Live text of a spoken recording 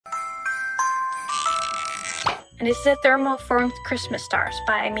And this is a Thermoformed Christmas stars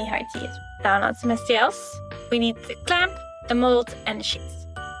by Mihai-T. Download some STLs. We need the clamp, the mold, and the sheets.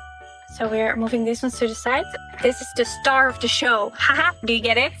 So we're moving these ones to the side. This is the star of the show. Haha, do you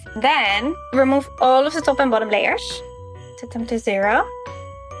get it? Then remove all of the top and bottom layers. Set them to 0.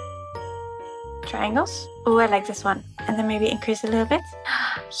 Triangles. Oh, I like this one. And then maybe increase a little bit.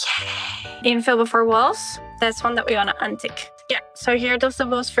 Yay! Infill before walls. That's one that we want to untick. Yeah, so here it does the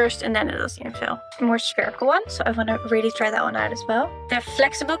walls first and then it does the infill. More spherical one, so I want to really try that one out as well. The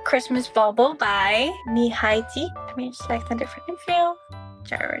Flexible Christmas Bauble by Mihai-T. Let me select a different infill.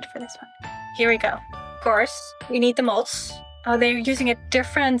 Gyroid for this one. Here we go. Of course, we need the molds. Oh, they're using a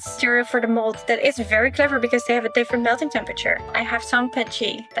different material for the mold. That is very clever because they have a different melting temperature. I have some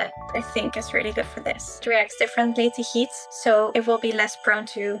PETG that I think is really good for this. It reacts differently to heat, so it will be less prone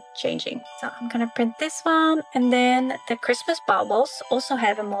to changing. So I'm gonna print this one. And then the Christmas baubles also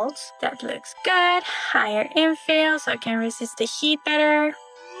have a mold. That looks good. Higher infill, so I can resist the heat better.